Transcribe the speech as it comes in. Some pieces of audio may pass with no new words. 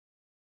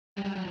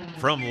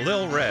From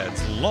Lil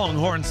Red's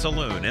Longhorn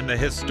Saloon in the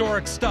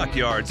historic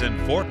Stockyards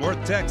in Fort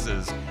Worth,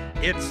 Texas,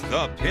 it's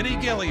the Penny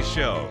Gilley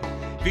Show,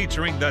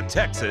 featuring the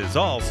Texas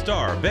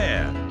All-Star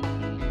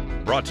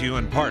Band. Brought to you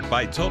in part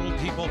by Total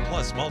People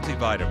Plus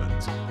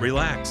Multivitamins.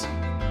 Relax,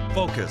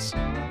 focus,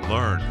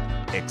 learn,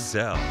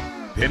 excel.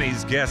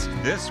 Penny's guests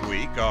this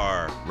week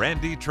are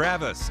Randy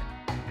Travis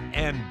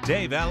and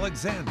Dave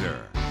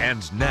Alexander.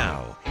 And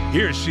now,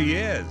 here she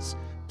is,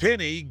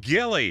 Penny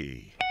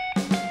Gilley.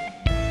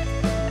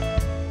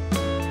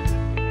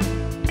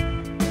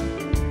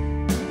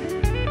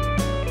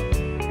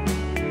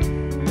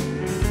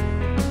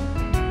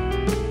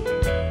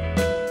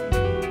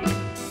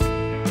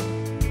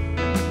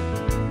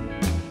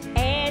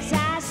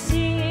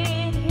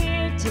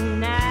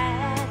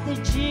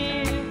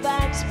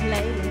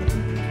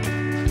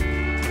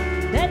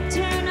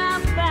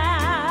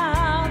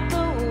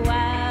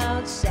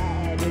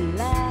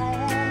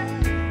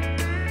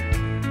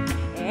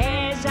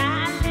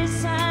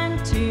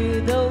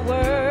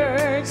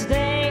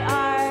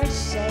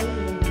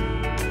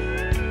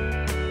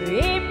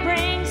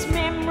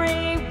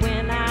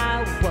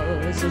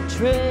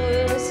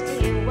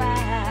 Trusty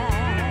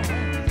wife.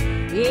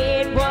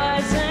 It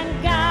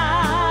wasn't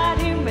God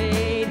who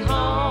made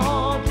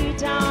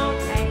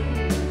honky-tonk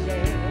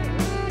angels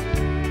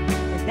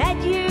that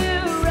you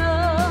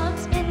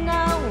wrote in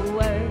the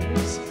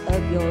words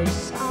of your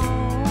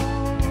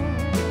song.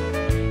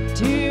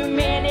 Too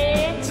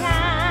many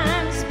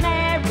times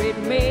married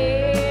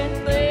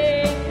men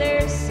think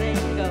they're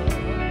single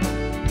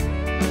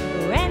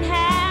and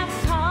have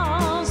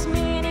caused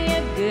many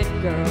a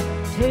good girl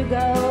to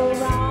go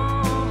wrong.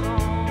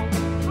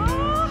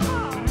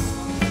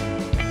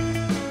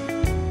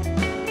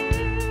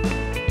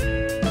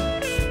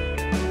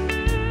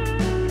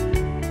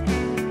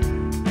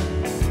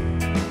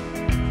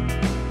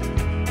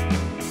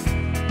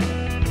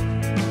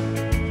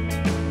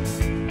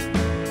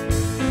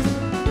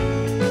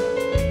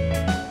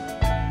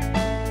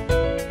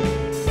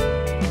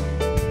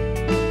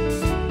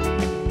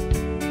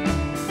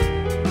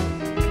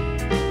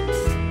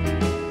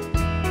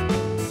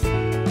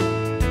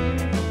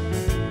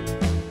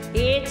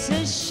 It's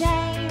a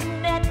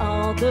shame that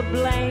all the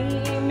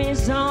blame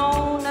is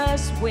on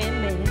us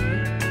women.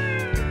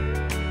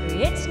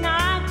 It's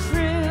not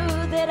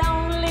true that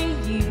only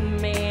you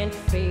men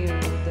feel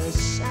the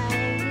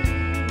same.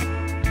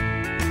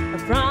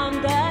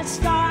 From the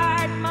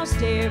start,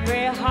 most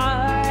every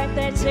heart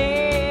that's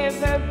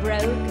ever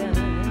broken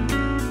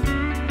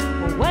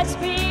was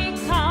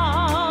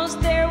because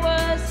there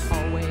was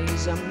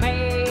always a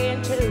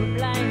man to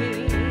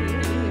blame.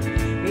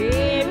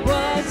 It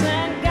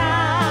wasn't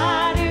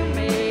God who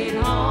made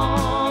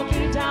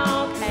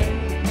honky-tonk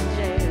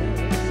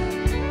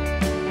angels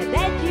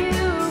that you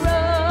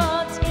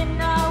wrote in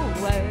the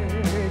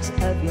words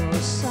of your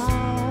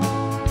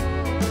song.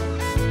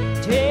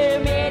 Too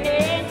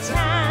many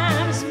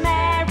times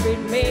married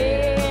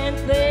men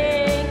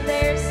think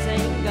they're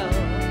single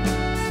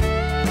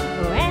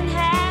and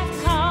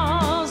have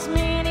caused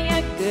many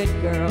a good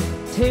girl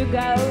to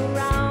go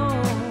wrong.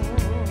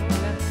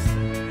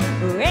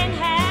 And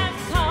have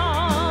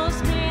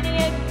caused many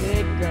a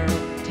good girl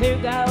to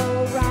go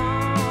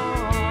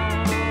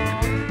wrong.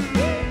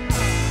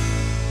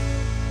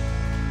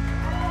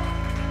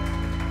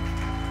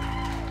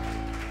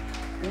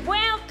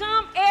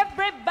 Welcome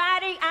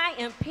everybody, I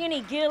am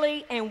Penny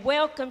Gilley and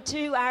welcome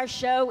to our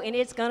show, and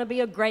it's gonna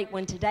be a great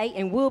one today,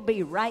 and we'll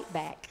be right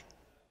back.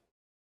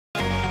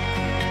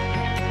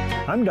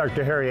 I'm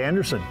Dr. Harry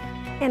Anderson.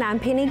 And I'm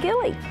Penny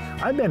Gilley.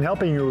 I've been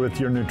helping you with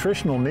your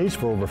nutritional needs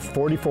for over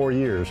 44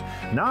 years.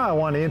 Now I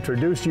want to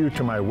introduce you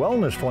to my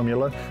wellness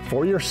formula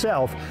for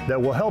yourself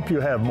that will help you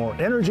have more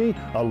energy,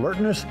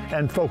 alertness,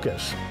 and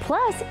focus.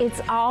 Plus,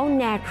 it's all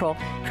natural.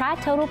 Try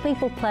Total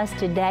People Plus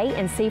today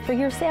and see for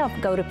yourself.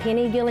 Go to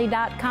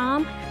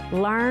pennygilley.com.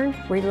 Learn,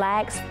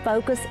 relax,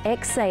 focus,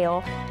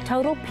 excel.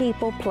 Total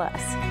People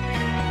Plus.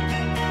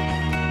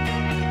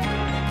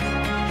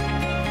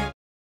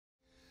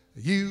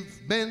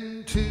 You've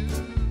been too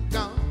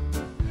gone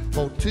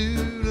for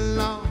too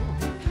long.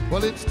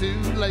 Well, it's too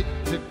late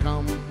to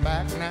come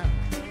back now.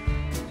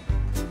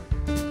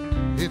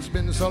 It's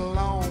been so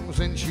long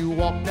since you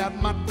walked out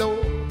my door.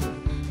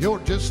 You're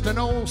just an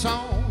old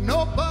song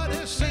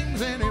nobody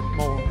sings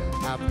anymore.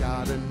 I've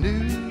got a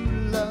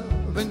new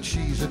love and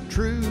she's a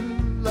true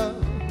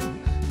love.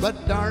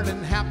 But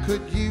darling, how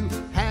could you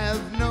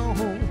have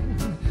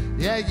known?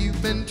 Yeah,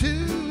 you've been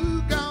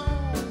too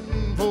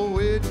gone for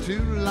way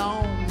too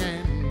long,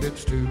 and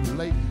it's too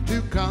late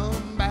to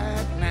come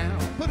back now.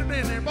 Put it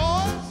in there,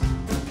 boys.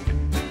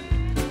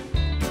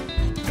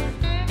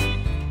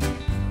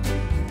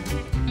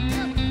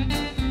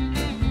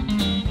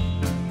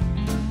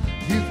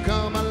 You've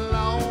come a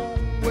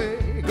long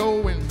way,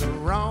 going the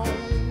wrong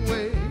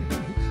way.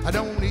 I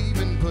don't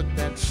even put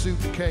that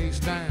suitcase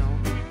down.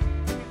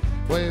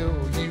 Well,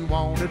 you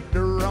wanted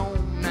to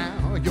roam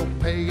now. You're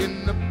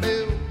paying the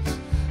bills.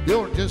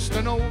 You're just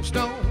an old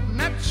stone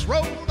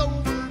rolled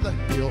over the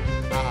hill.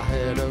 I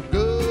had a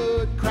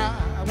good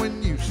cry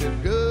when you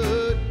said good.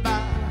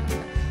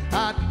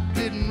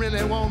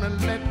 gonna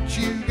let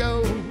you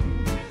go.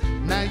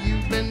 Now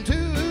you've been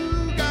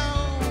too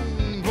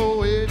gone for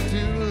way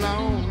too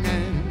long,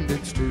 and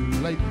it's too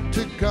late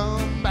to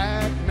come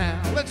back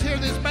now. Let's hear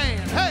this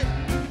band, hey!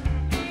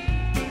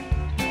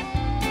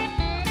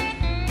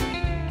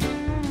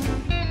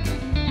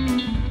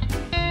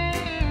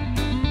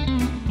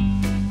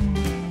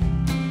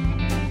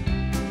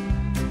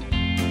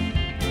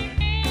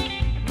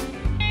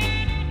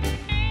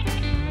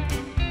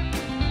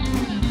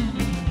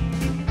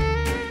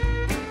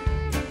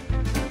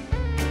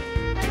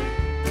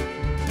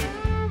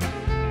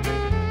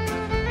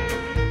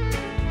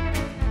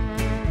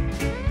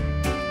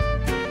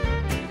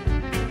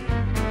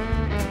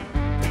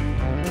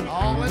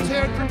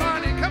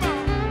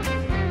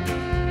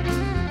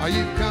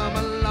 You've come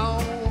a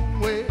long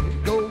way,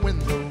 going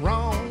the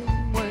wrong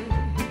way.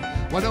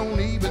 Well,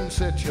 don't even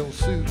set your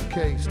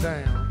suitcase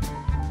down.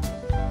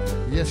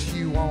 Yes,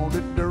 you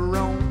wanted to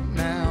roam,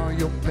 now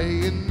you're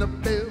paying the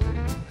bill.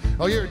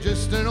 Oh, you're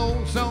just an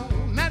old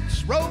song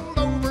that's rolled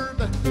over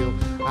the hill.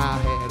 I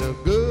had a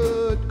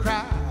good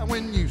cry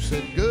when you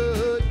said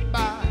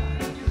goodbye,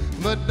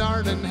 but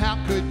darling, how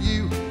could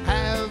you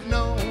have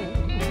known?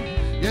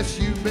 Yes,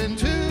 you've been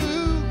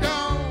too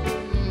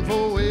gone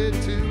for way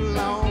too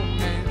long,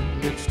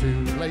 it's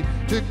too late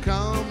to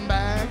come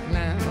back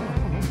now.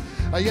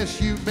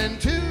 Yes, you've been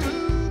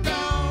too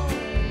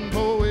gone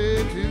for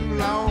way too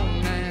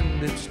long,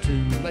 and it's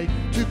too late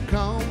to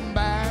come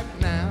back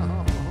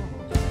now.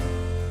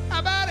 How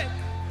about it?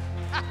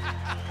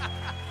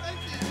 Thank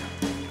you.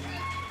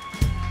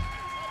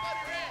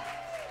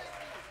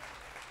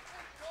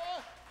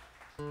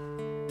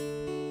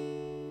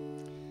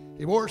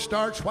 He wore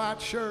starched white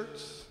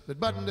shirts that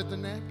buttoned at the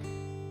neck.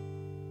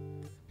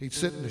 He'd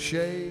sit in the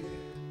shade,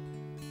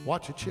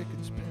 watch a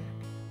chicken's peck.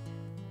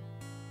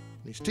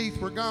 His teeth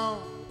were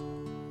gone,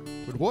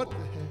 but what the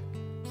heck?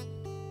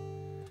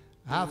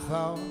 I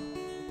thought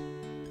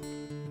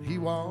that he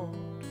walked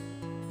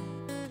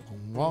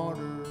on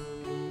water.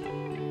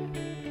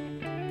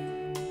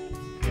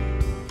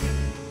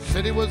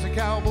 Said he was a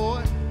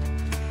cowboy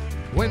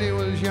when he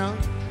was young.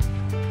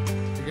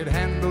 He could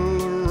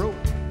handle a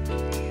rope,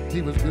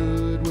 he was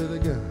good with a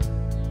gun.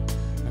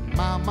 And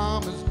my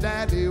mama's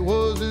daddy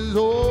was his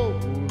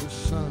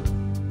oldest son.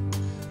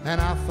 And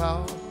I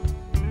thought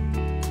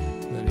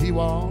that he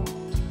walked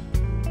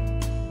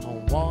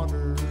on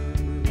water.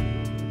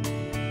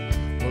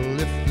 Well,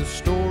 if the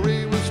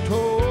story was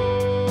told,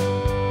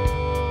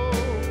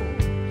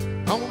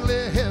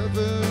 only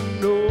heaven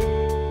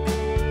knows.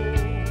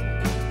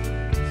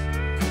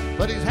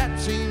 But his hat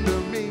seemed to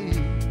me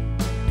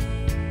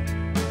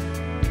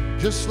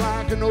just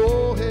like an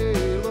old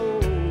halo.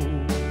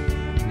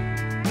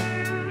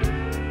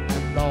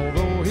 And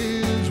although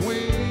his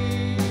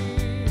wings,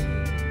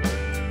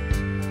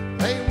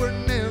 they were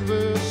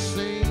never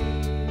seen.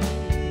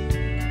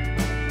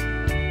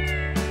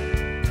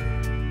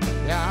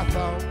 Yeah, I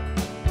thought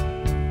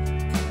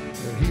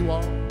that he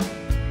walked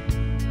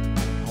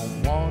on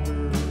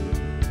water.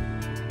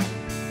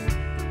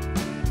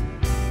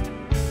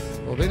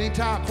 Well, then he'd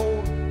tie a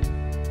cord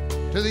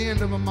to the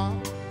end of a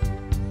mile.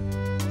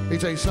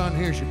 He'd say, son,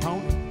 here's your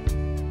pony.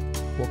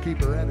 We'll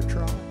keep her at a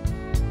trot.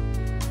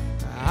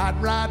 I'd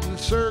ride in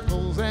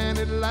circles and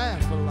it'd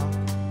laugh a lot.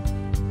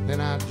 Then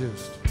I'd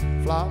just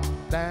flop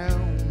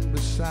down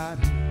beside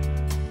him.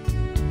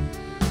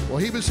 Well,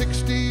 he was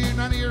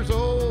 90 years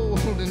old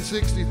in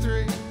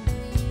 63.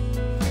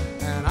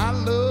 And I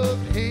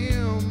loved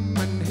him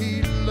and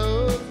he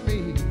loved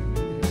me.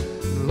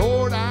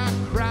 Lord, I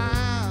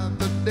cried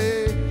the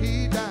day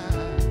he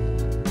died.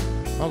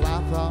 Well,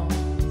 I thought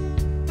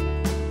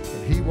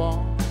that he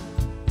walked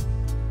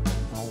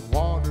on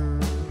water.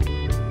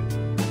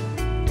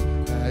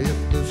 If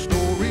the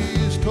story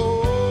is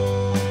told,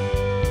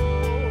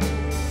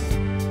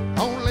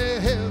 only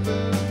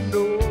heaven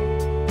knows.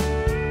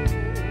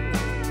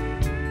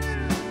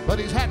 But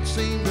his hat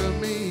seemed to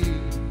me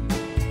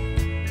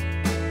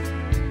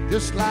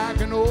just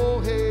like an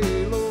old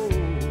halo.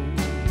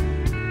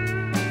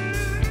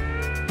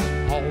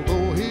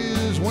 Although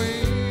his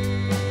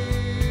wings,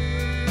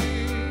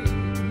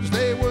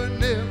 they were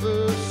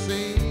never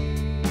seen.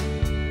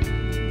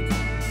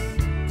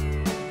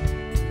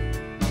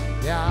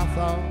 Yeah, I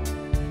thought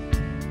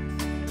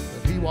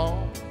that he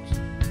walked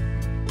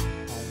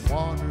on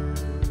water.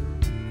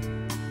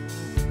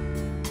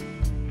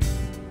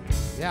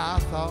 Yeah, I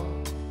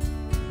thought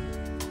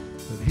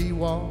that he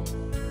walked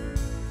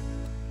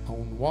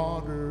on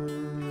water.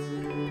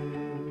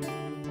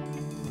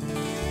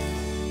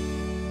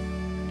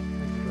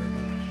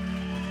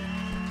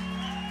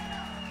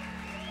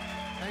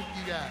 Thank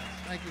you very much. Thank you guys.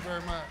 Thank you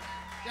very much.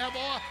 Yeah,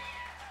 boy.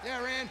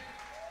 Yeah, Rand.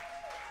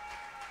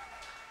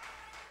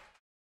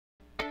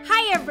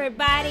 Hi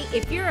everybody,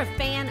 if you're a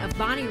fan of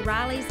Bonnie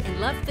Riley's and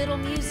love fiddle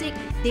music,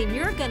 then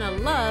you're gonna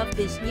love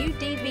this new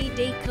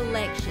DVD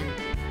collection.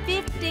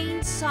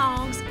 15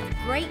 songs of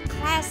great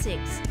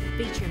classics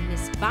featuring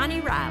Miss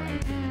Bonnie Riley.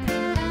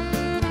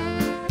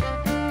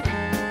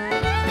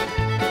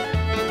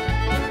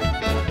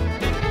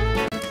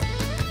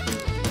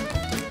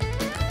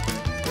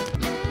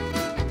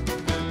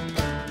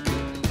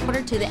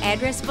 to the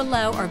address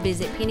below or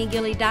visit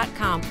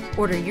pennygilley.com.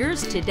 Order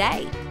yours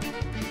today.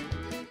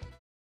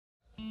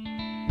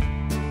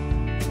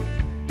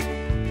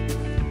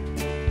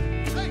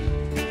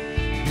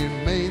 You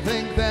may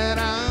think that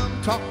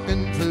I'm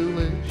talking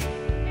foolish.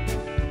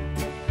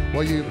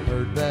 Well, you've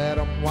heard that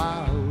I'm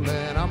wild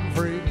and I'm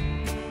free.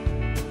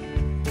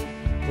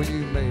 Well,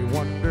 you may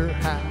wonder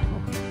how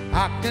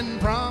I can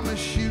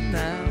promise you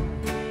now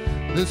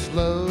this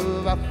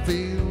love I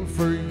feel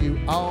for you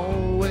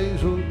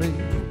always will be.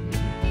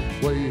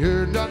 Well,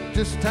 you're not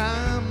just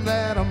time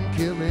that I'm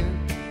killing.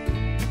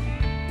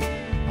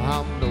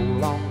 I'm no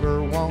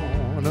longer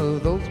one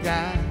of those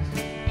guys.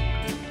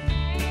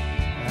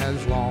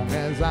 As long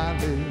as I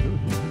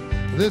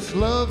live, this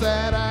love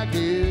that I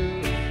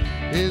give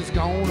is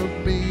gonna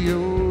be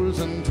yours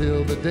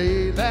until the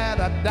day that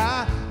I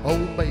die.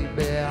 Oh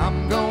baby,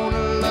 I'm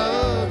gonna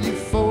love you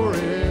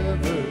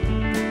forever,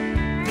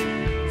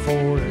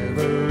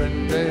 forever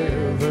and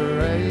ever,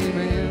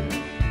 amen.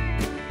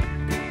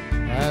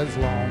 As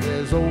long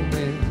as old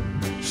men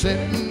sit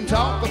and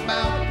talk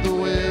about the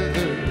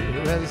weather,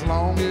 as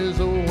long as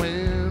old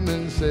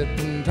women sit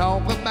and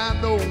talk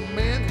about old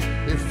men.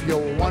 If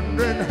you're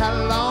wondering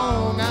how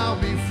long I'll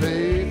be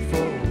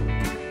faithful,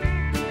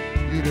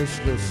 you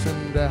just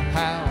listen to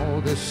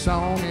how this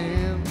song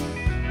ends.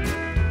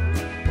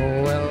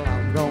 Oh, well,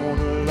 I'm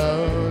gonna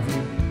love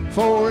you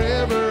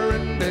forever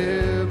and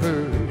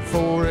ever,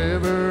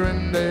 forever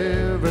and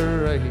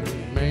ever,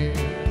 amen.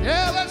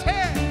 Yeah, let's hear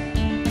it.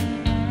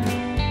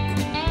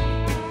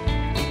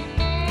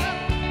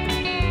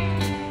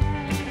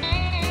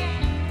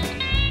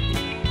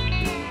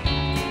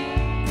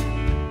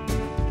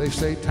 They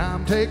say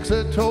time takes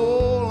a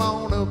toll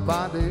on a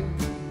body,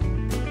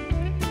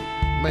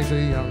 makes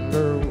a young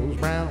girl's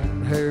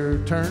brown hair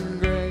turn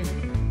gray.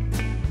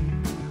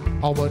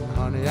 Oh, but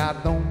honey, I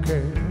don't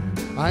care.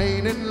 I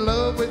ain't in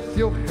love with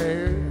your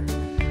hair.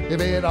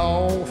 If it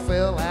all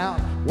fell out,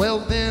 well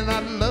then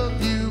I'd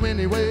love you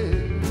anyway.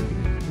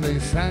 They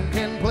say I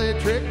can play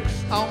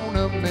tricks on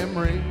a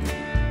memory.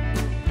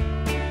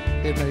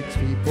 It makes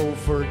people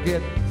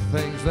forget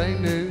things they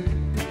knew.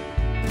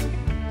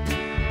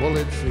 Well,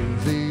 it's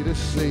easy to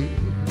see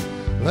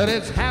that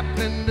it's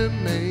happening to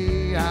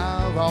me.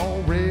 I've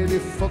already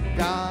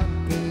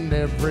forgotten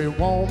every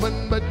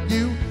woman but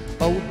you.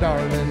 Oh,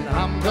 darling,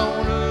 I'm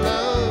gonna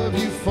love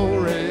you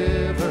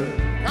forever.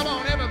 Come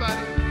on,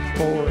 everybody.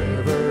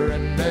 Forever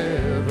and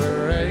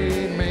ever,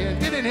 amen.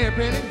 Get in here,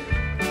 Penny.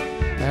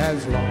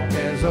 As long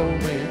as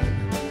old men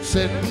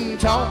sit and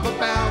talk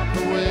about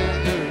the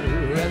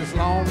weather, as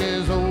long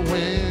as old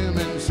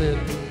women sit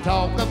and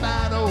talk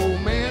about old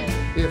men.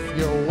 If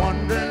you're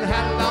wondering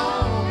how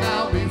long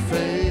I'll be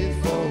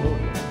faithful,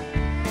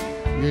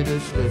 you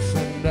just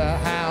listen to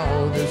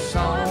how this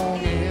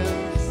song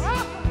ends.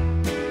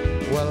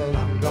 Well,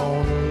 I'm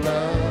gonna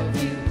love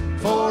you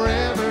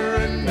forever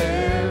and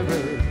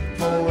ever,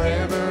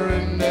 forever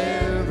and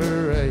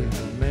ever,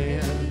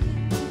 amen.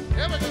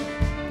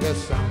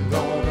 Yes, I'm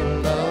gonna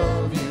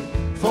love you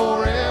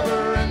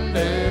forever and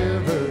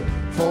ever,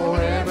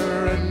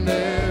 forever and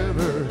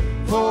ever,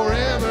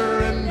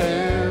 forever and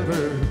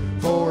ever,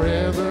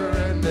 forever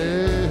and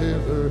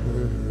ever,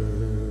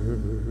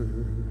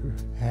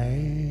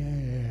 amen.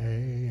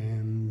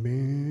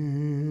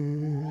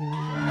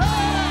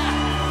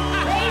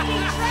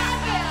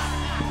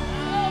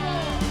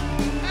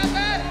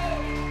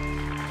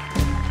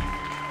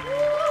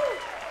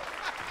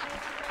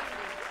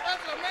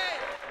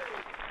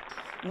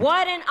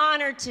 What an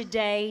honor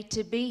today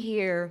to be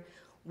here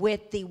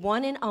with the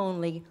one and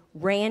only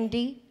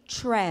Randy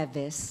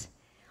Travis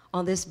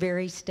on this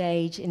very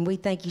stage. And we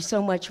thank you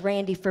so much,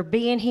 Randy, for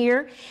being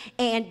here.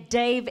 And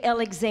Dave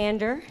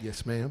Alexander.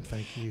 Yes, ma'am.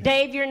 Thank you.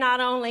 Dave, you're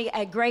not only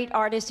a great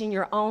artist in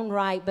your own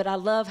right, but I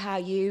love how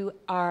you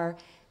are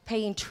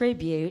paying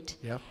tribute.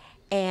 Yep.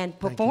 And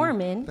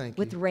performing Thank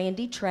with you.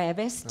 Randy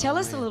Travis. Tell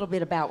us a little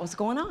bit about what's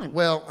going on.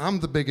 Well, I'm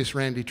the biggest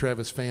Randy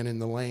Travis fan in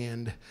the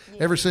land.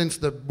 Yeah. Ever since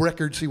the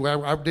records,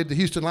 I did the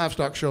Houston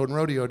Livestock Show and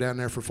Rodeo down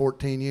there for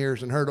 14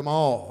 years and heard them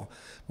all.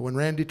 But when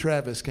Randy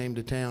Travis came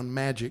to town,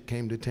 magic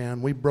came to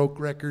town. We broke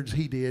records.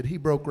 He did. He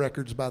broke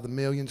records by the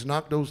millions,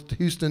 knocked those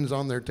Houstons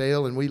on their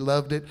tail, and we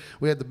loved it.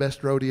 We had the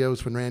best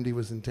rodeos when Randy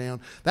was in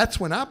town. That's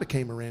when I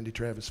became a Randy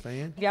Travis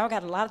fan. Y'all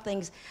got a lot of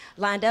things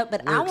lined up,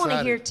 but I want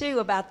to hear, too,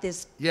 about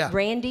this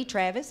Randy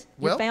Travis,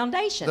 your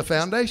foundation. The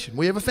foundation.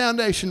 We have a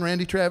foundation,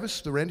 Randy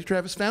Travis, the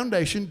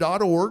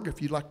randytravisfoundation.org,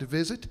 if you'd like to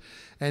visit.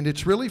 And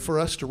it's really for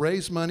us to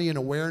raise money and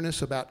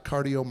awareness about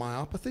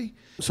cardiomyopathy.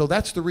 So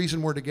that's the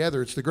reason we're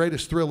together. It's the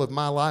greatest thrill of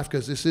my life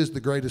because this is the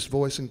greatest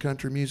voice in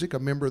country music, a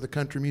member of the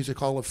Country Music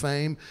Hall of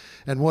Fame.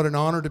 And what an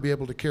honor to be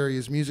able to carry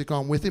his music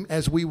on with him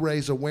as we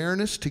raise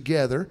awareness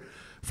together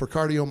for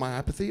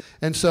cardiomyopathy.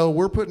 And so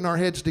we're putting our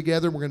heads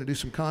together. We're going to do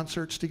some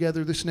concerts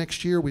together this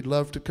next year. We'd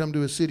love to come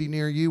to a city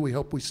near you. We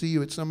hope we see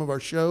you at some of our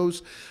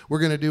shows. We're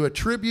going to do a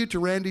tribute to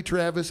Randy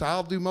Travis.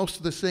 I'll do most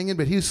of the singing,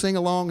 but he'll sing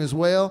along as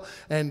well.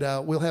 And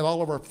we'll have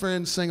all of our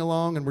friends sing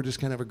along, and we're just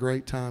going to have a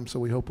great time. So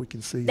we hope we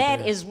can see you That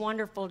there. is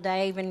wonderful,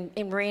 Dave. And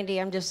Randy,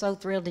 I'm just so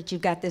thrilled that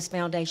you've got this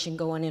foundation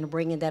going and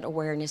bringing that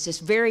awareness. It's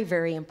very,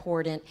 very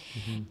important.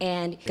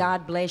 And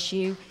God bless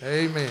you.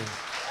 Amen.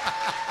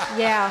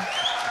 Yeah.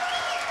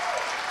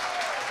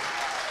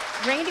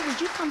 Randy, would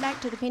you come back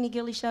to the Penny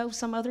Gilley Show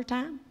some other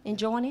time and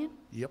join in?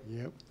 Yep.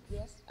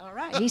 Yes. All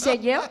right. He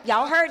said, yep.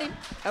 Y'all heard him.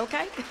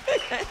 Okay.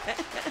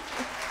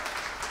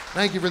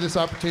 Thank you for this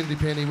opportunity,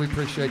 Penny. We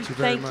appreciate you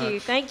very much. Thank you.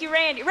 Thank you,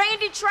 Randy.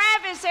 Randy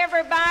Travis,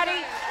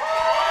 everybody.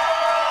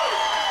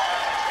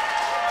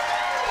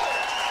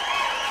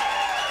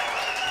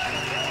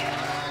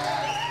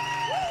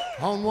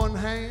 On one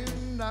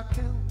hand, I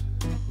count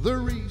the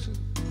reasons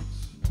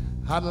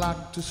I'd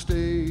like to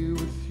stay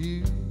with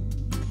you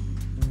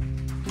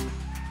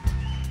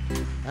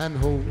and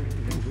hold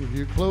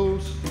you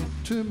close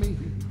to me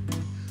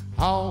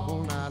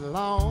all night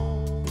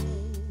long.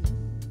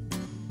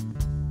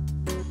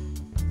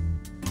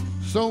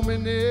 So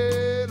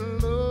many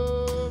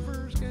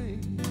lovers'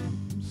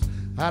 games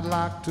I'd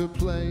like to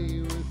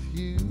play with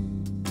you.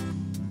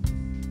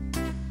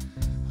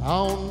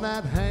 On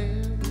that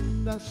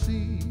hand, I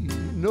see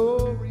no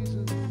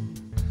reason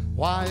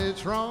why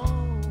it's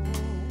wrong.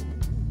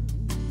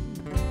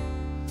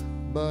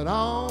 But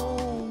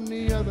on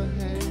the other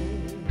hand,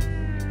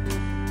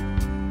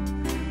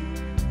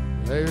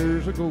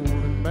 there's a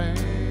golden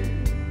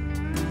band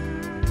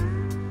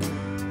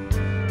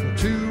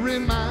to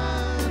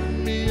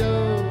remind me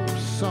of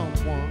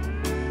someone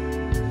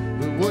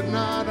who would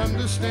not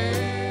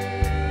understand.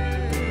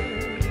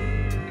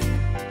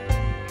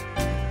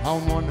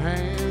 On one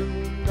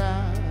hand,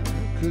 I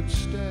could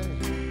stay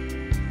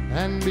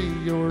and be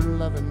your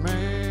loving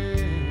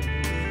man,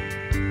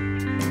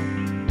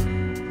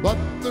 but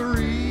the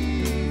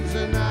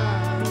reason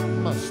I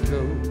must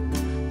go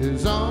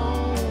is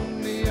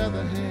on the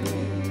other hand.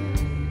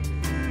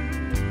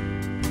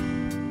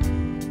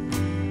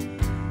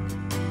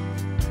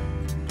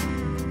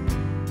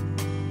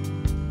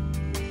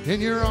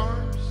 In your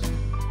arms,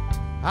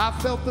 I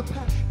felt the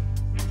passion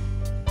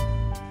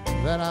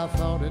that I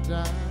thought had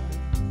died.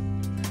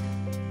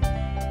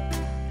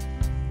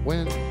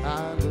 When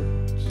I looked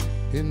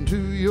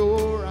into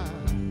your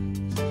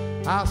eyes,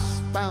 I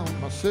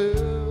found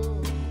myself.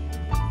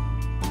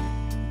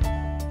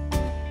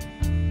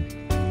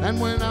 And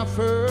when I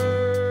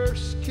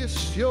first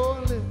kissed your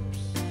lips,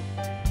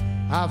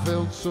 I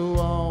felt so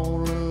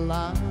all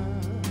alive.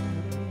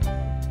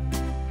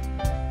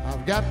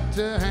 I've got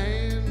to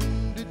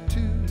hand it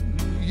to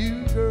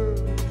you, girl,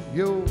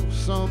 you're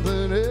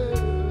something else.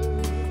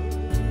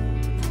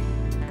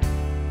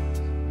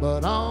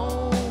 But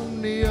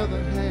on the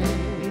other hand,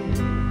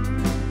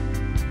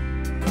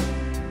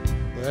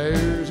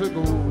 there's a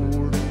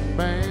golden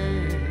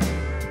band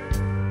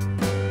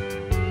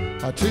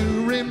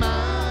to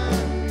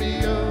remind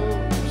me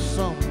of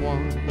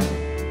someone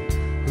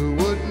who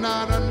would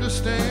not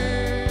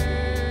understand.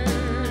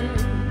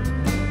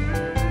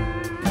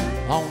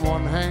 On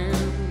one hand,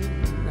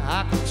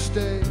 I could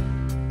stay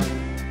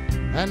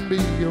and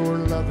be your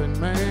loving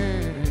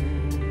man.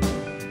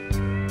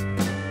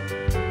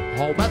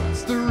 Oh,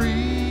 that's the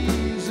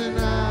reason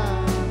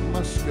I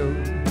must go,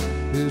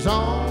 is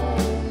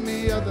on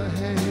the other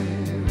hand.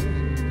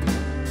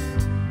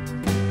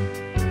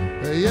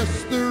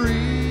 Yes, the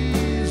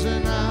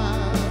reason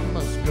I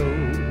must go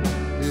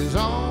is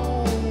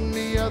on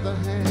the other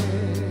hand.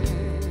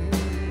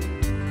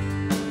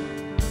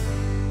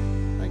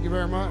 Thank you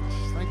very much.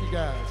 Thank you,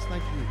 guys.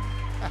 Thank you.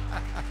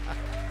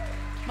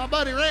 My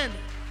buddy Randy,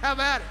 how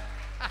about it?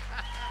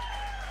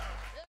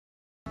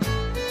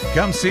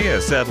 Come see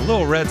us at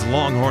Little Red's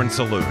Longhorn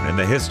Saloon in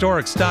the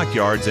historic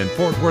Stockyards in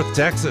Fort Worth,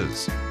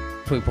 Texas.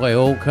 We play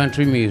old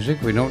country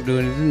music. We don't do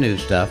any of the new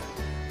stuff.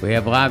 We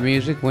have live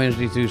music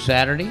Wednesday through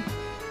Saturday.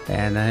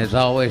 And as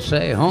I always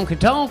say, honky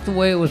tonk the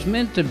way it was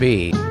meant to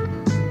be.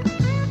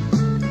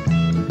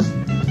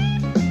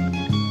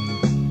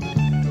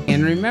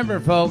 And remember,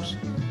 folks,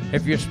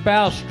 if your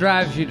spouse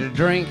drives you to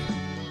drink,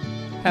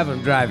 have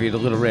them drive you to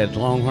Little Red's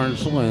Longhorn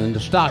Saloon, the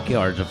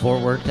Stockyards of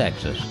Fort Worth,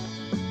 Texas.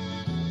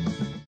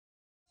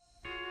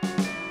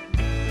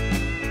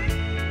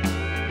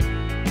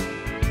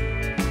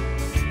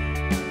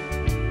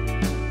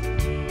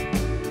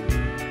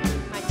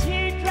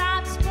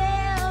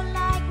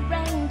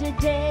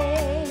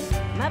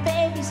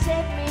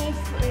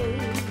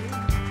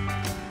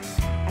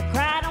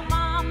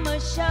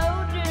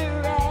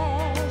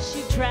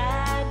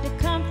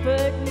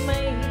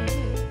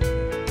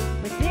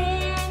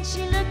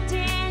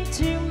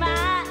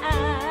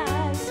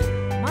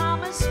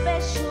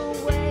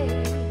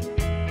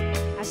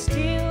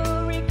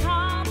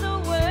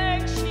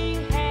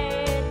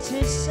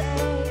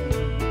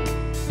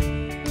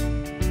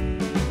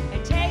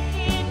 Take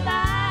it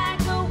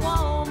like a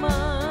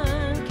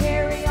woman,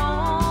 carry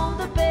on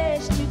the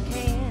best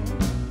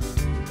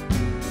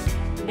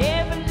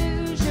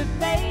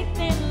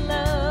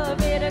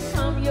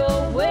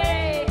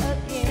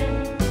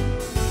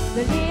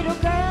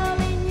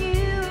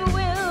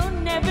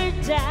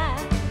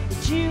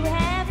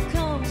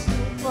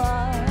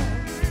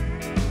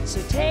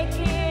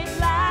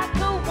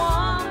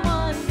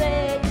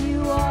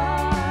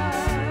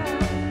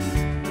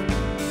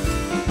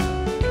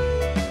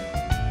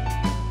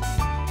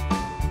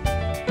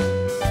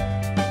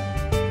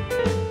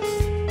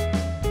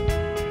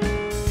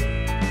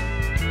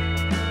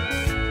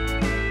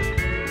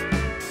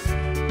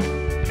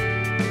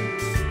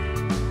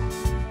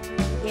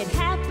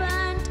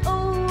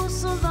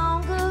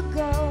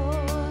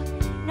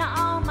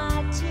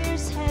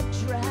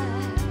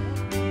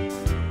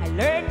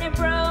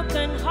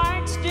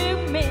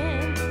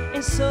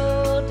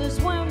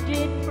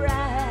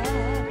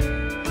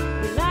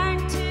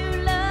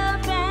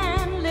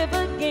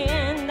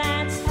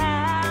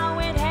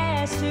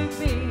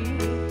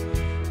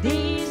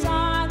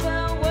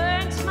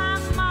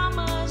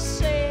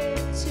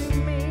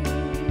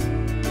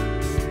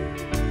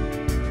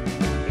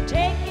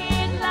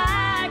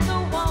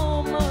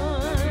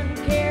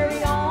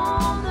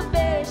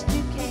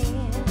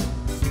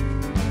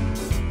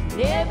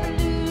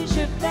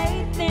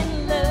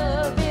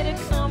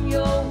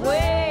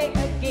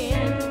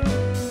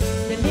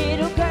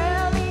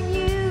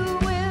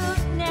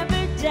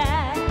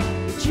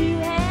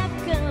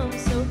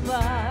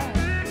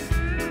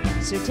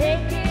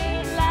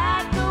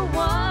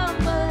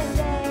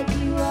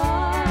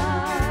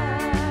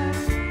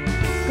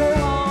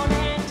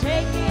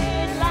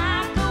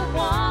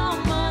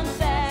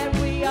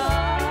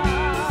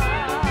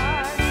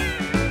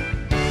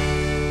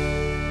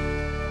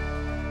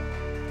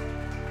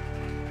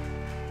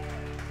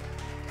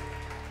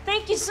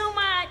Thank you so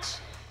much.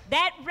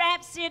 That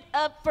wraps it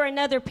up for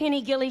another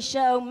Penny Gilley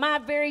show. My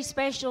very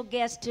special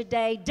guests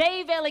today,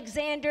 Dave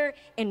Alexander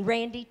and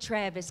Randy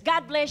Travis.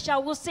 God bless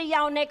y'all. We'll see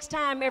y'all next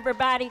time,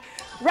 everybody.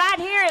 Right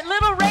here at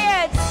Little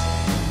Red's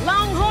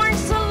Longhorn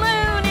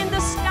Saloon in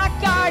the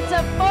Stockyards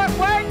of Fort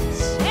Worth.